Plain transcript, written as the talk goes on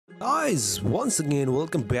Guys, once again,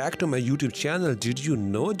 welcome back to my YouTube channel. Did you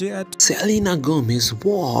know that Selena Gomez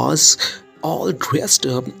was all dressed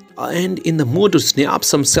up and in the mood to snap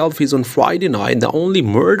some selfies on Friday night? The only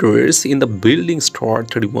murderers in the building star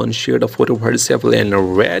 31 shared a photo of herself in a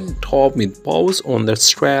red top with bows on the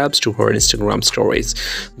straps to her Instagram stories.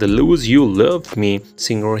 The Lose You Love Me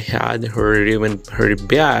singer had her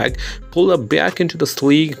bag pulled up back into the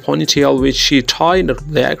sleek ponytail, which she tied a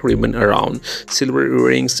black ribbon around. Silver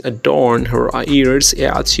earrings adorned her ears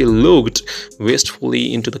as she looked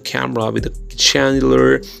wistfully into the camera, with a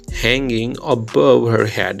chandelier hanging above her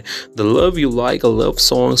head. The Love You Like a Love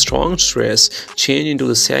song strong dress changed into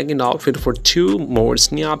the second outfit for two more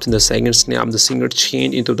snaps. In the second snap, the singer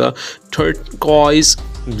changed into the turquoise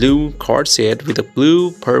blue corset with a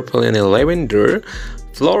blue, purple, and a lavender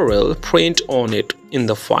floral print on it. In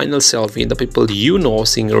the final selfie, the People You Know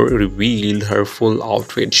singer revealed her full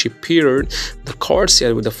outfit. She paired the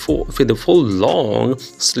corset with a full long,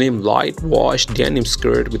 slim, light wash denim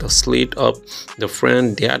skirt with a slit up the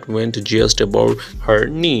front that went just above her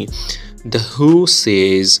knee. The Who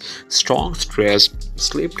says strong dress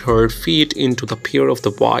slipped her feet into the pair of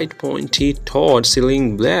the white pointy-toed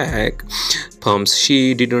ceiling black pumps.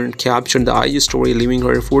 She didn't capture the IG story, leaving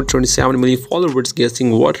her 427 million followers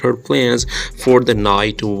guessing what her plans for the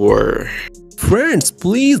night were. Friends,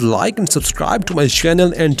 please like and subscribe to my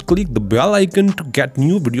channel and click the bell icon to get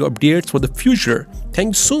new video updates for the future.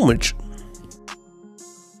 Thanks so much.